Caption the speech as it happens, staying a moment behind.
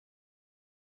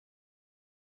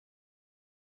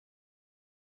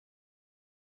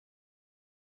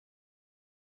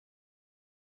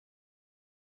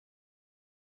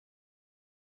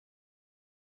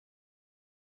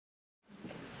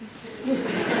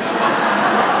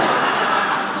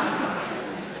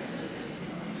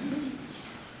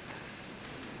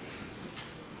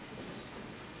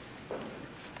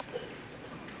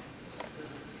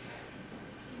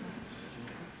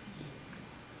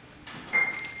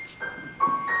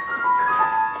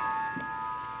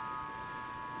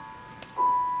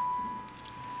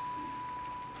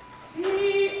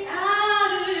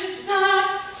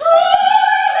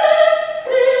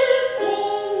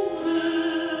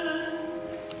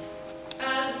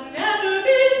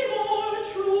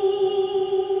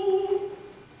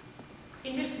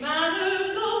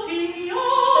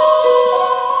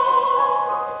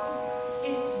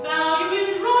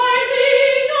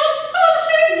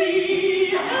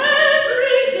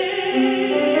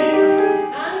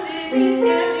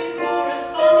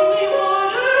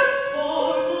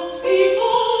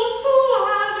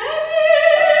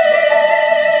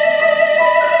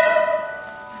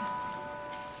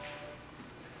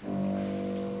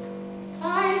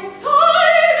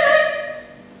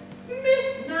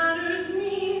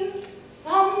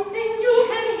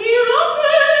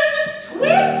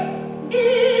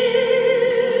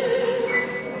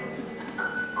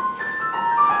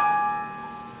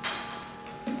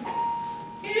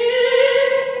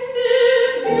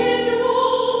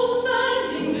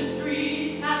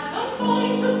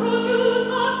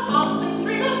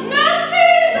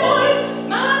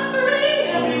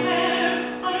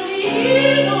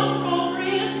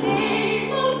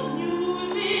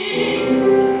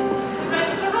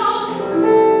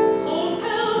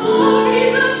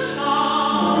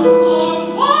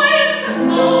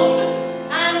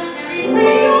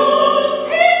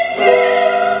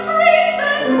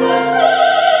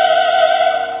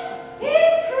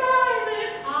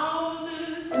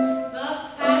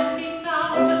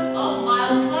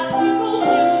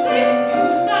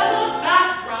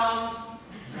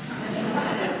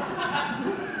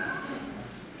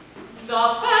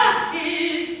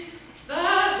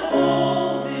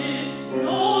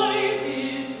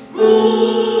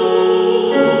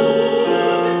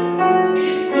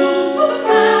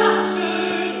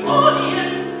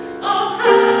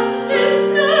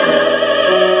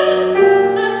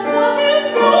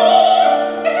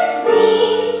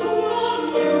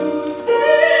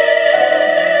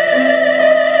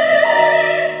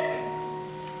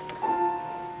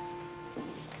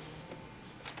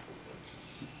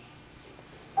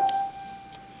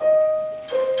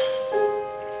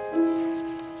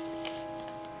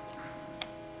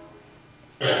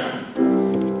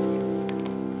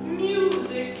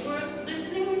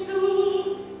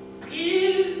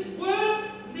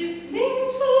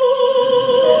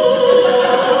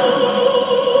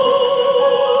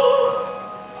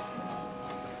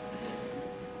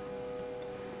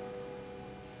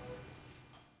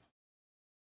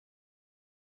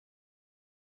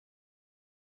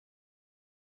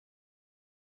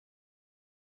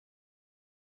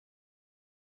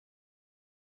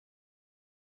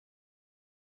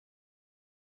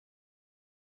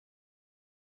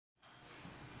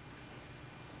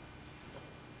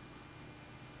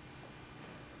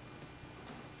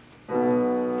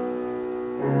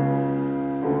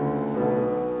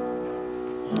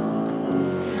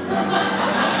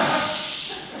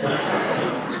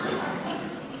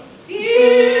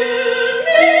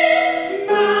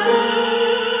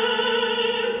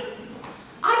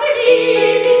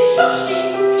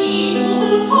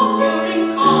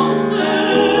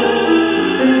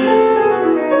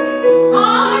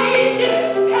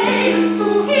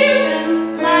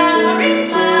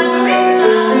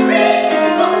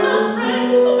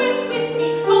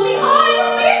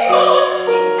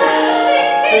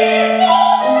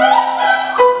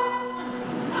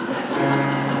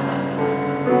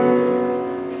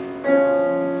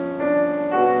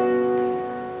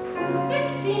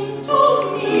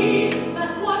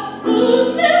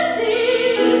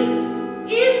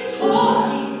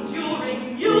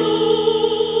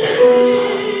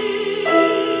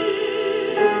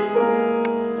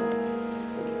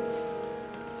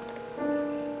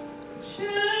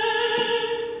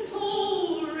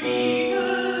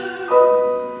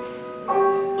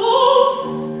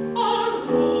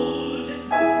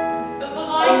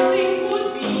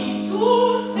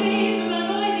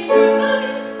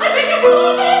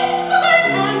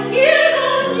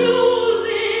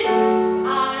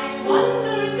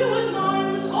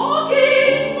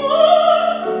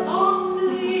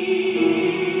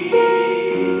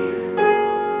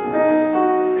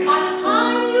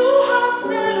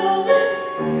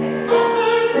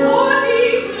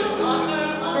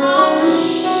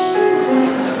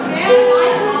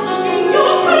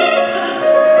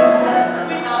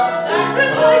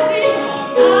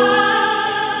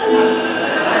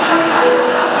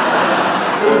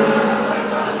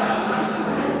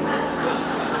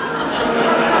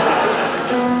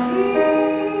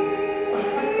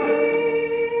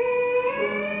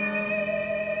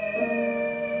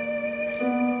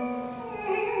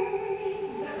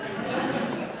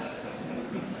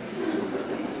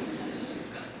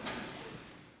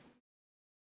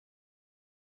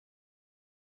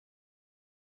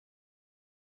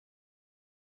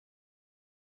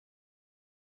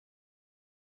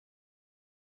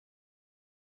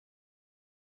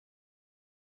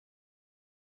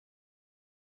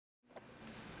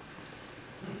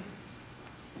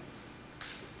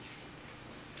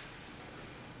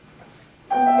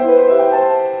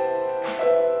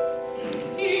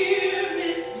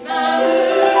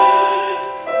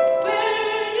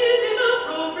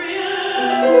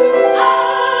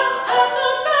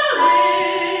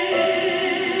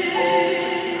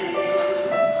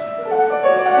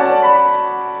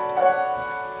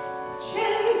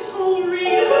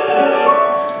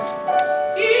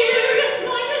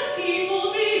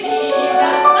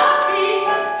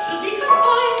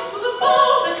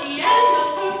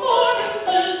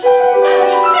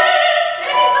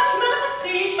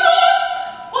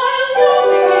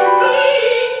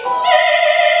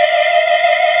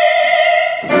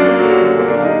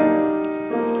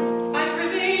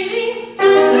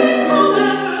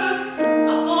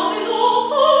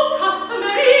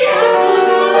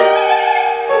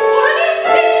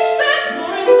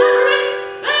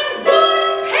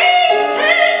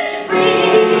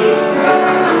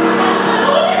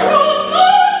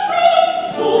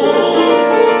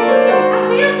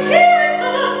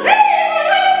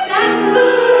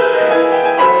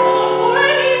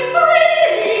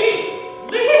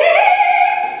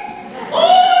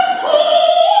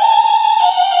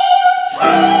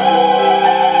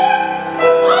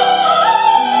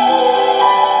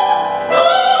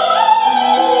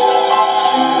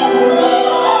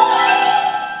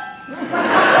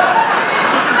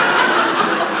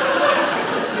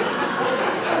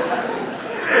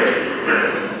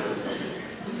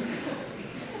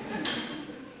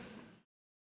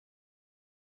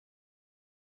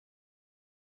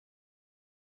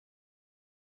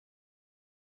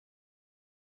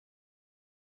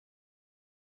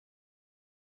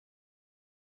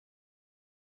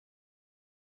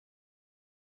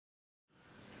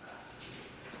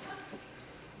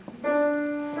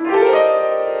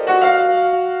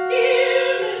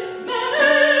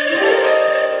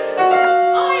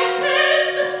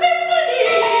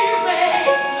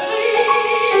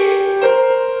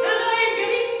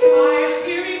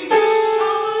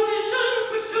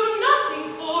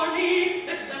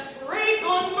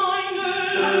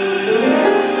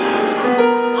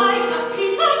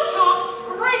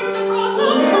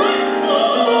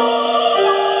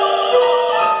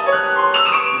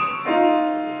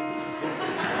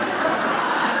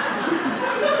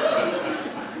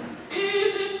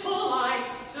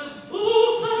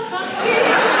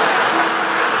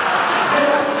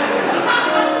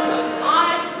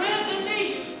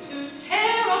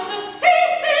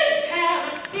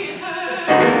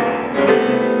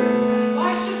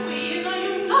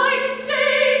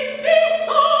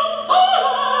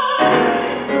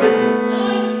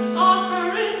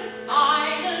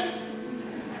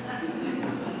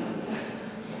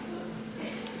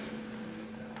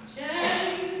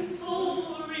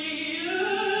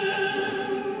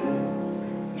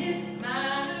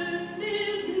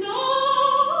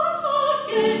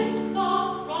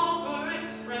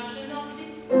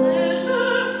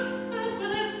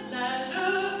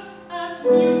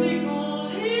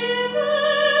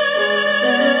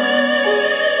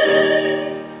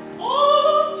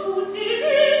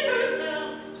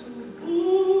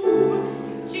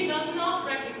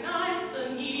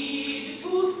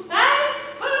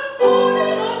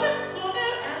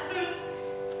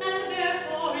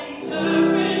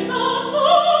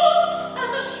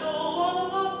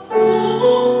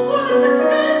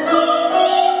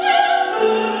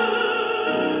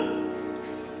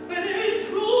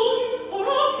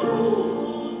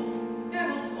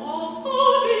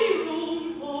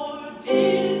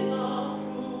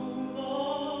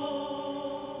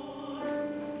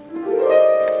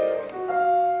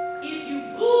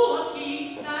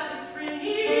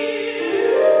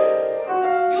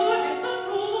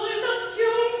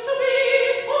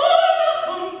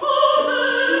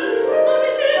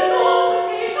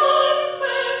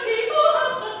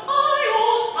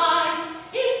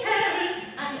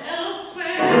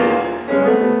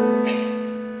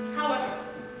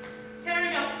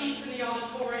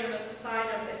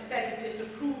unsaid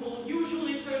disapproval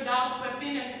usually turned out to have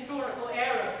been an historical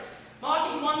error,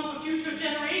 marking one for future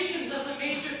generations as a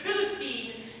major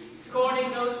Philistine,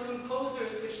 scorning those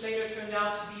composers which later turned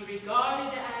out to be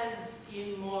regarded as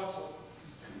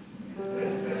immortals.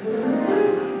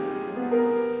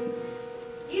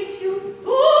 If you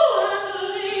boo at a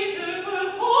later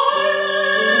performance,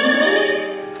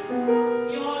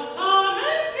 your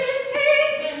comment is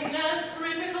taken as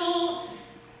critical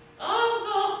of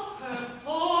the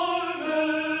performers.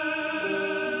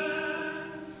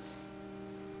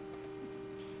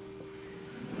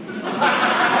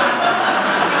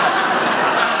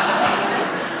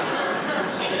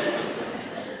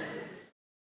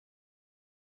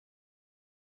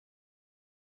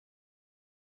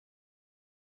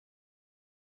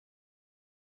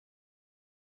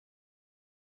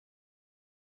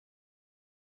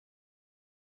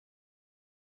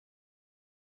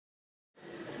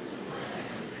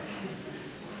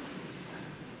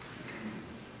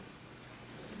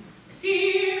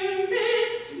 Dear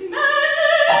Miss Manners,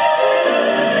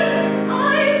 I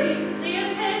recently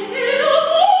attended a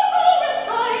vocal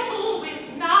recital with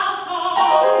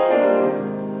Malcolm,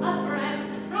 a friend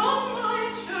from my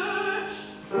church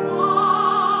choir.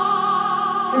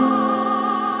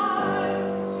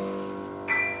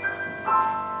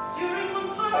 During one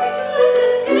particular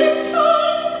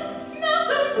rendition,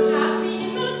 Malcolm jabbed me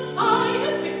in the side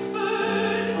and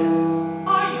whispered,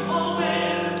 "Are you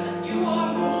aware that you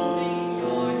are moving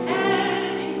your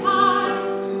head in time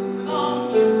to the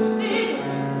music?"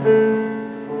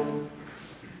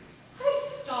 I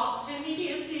stopped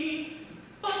immediately,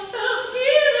 but felt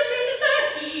irritated that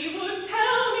he would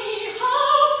tell me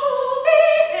how to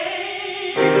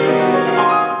behave.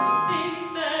 Since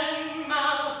then,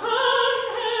 Malcolm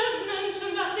has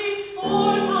mentioned at least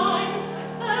 4 times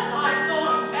that I so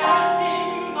embarrassed him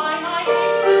by my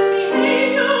ignorant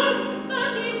behavior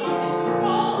that he wanted to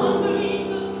crawl underneath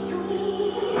the pew.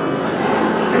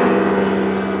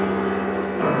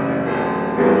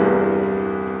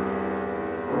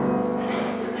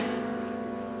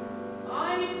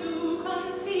 I do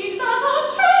concede that a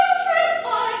church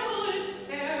recital is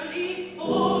fairly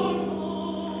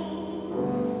formal.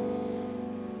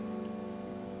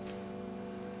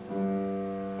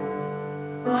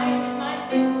 I am in my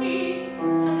 50s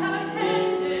and have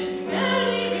attended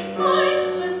many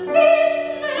recitals and stage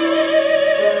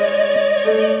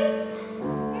plays.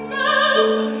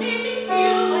 Malcolm made me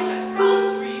feel like a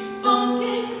country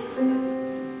bumpkin.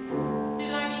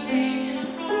 Did I behave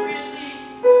inappropriately?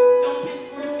 Don't mince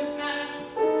words, Miss Manners.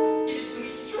 Give it to me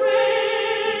straight.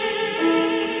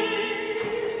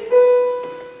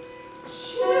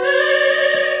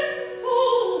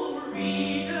 Gentle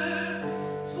reader,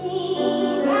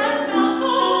 too bad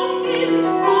Malcolm didn't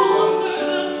crawl under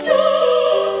the pew.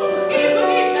 He would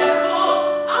be better off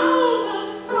out of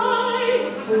sight,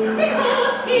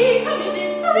 because he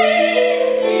committed 3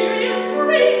 serious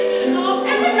breaches of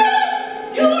etiquette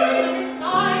during the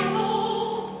recital.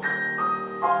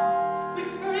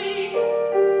 Whispering,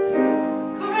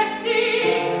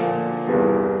 correcting,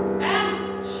 and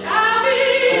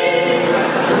jabbing.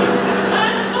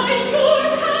 And by your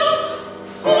count,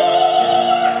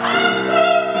 4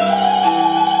 afterward.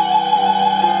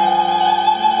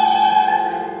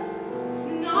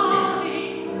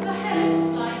 Nodding the head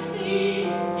slightly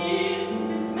is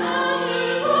Miss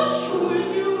Manners assures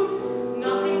you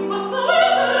nothing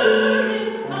whatsoever in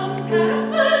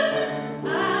comparison.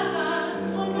 As an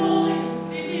annoyance,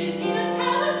 it is in a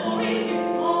category with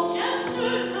small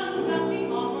gestures conducting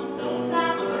on one's own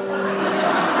grammar.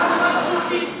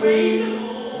 Schmaltzy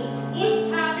rainbow, foot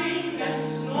tapping and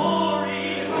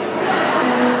snoring.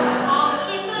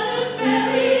 Concert manners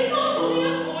vary not only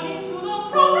according to the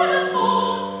program at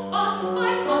all, but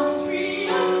by country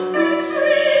and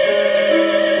century.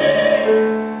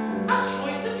 At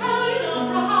choice Italian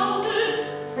opera houses,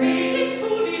 failing to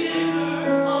deliver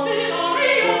a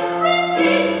mid-aria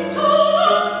critique to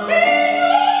the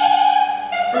singer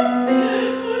is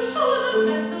considered to show the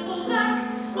mental lack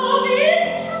of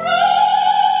interest.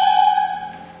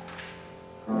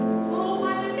 So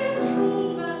while it is true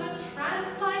that a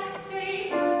trance-like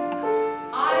state,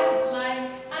 eyes blank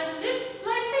and lips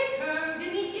slightly curved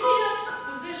in the idiot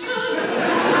position,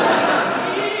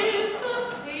 is the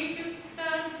safest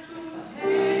stance to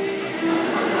take.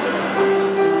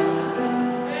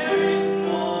 There is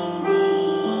no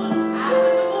rule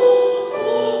applicable to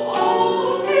all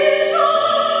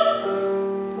occasions.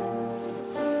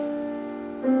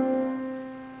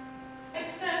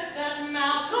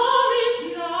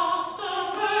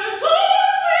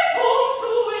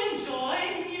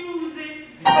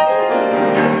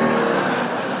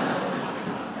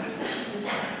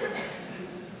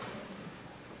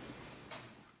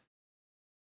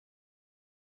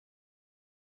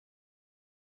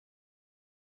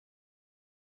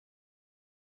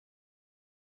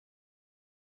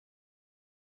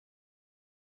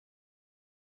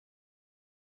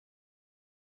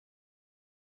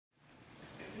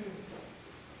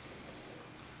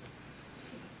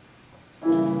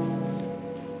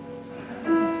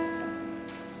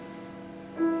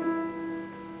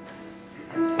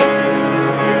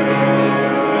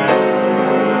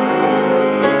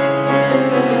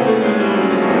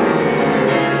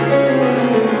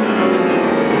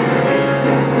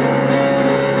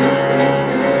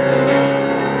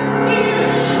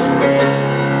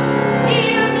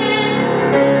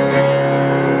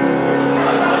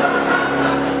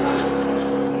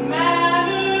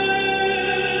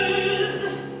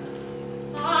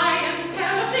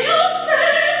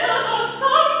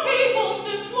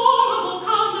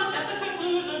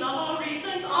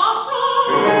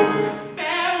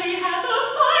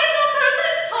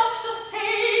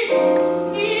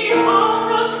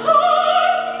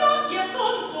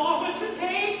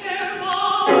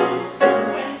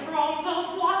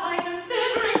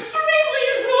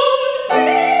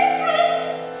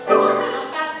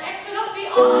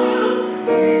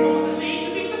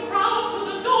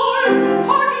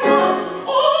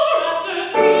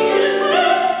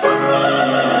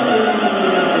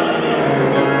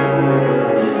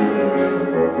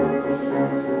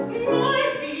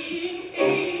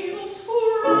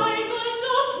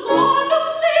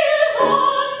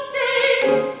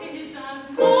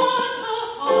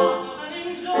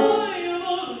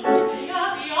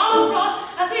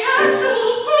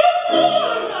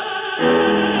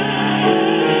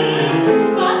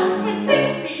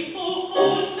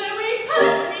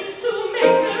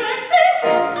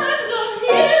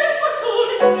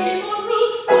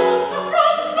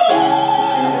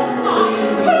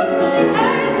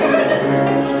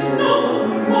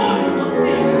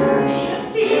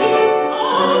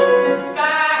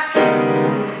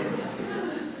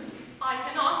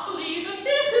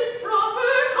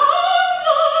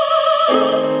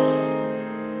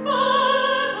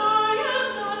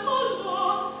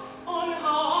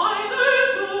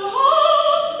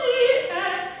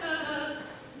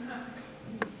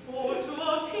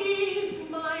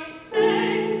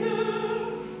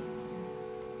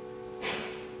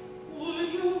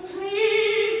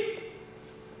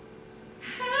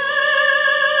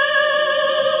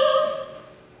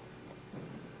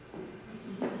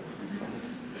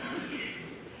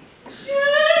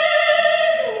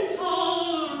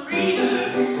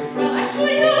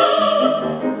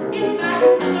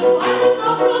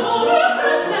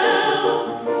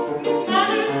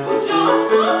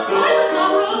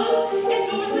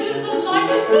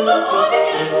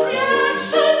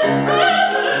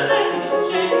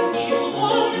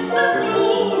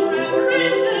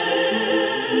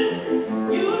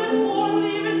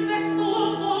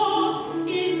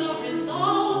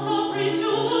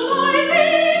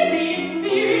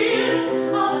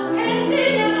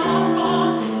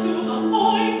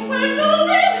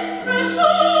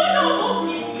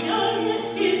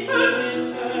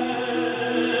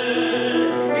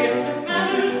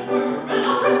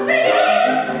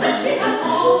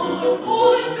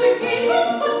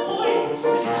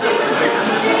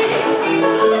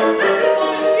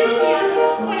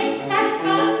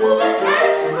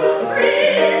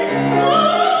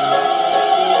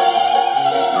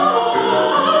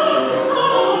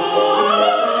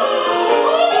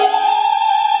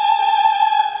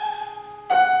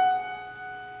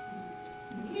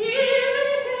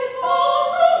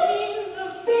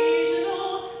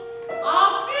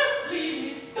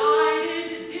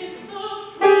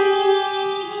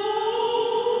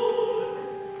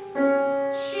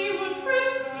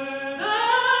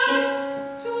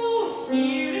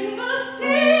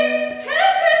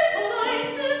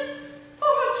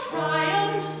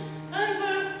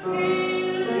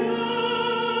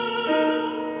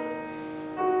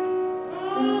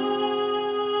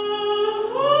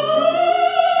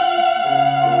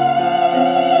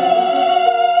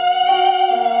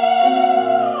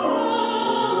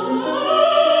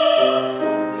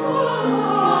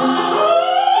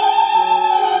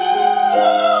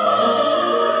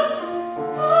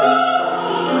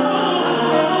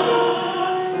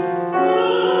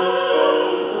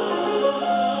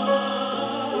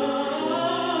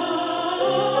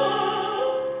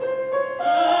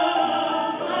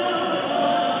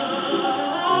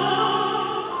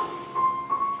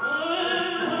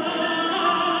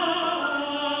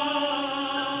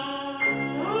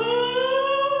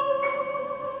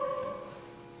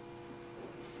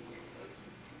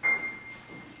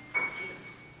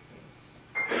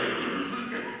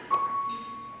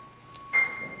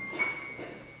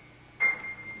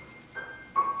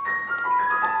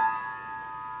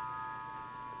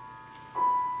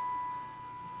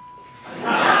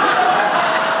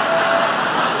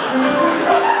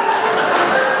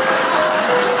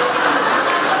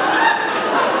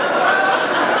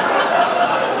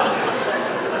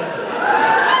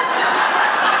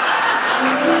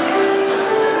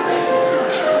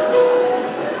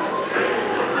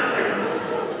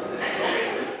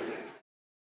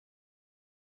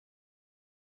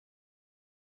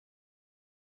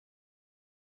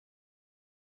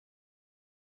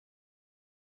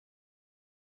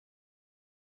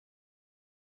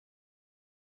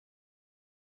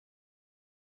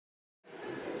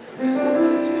 Thank you.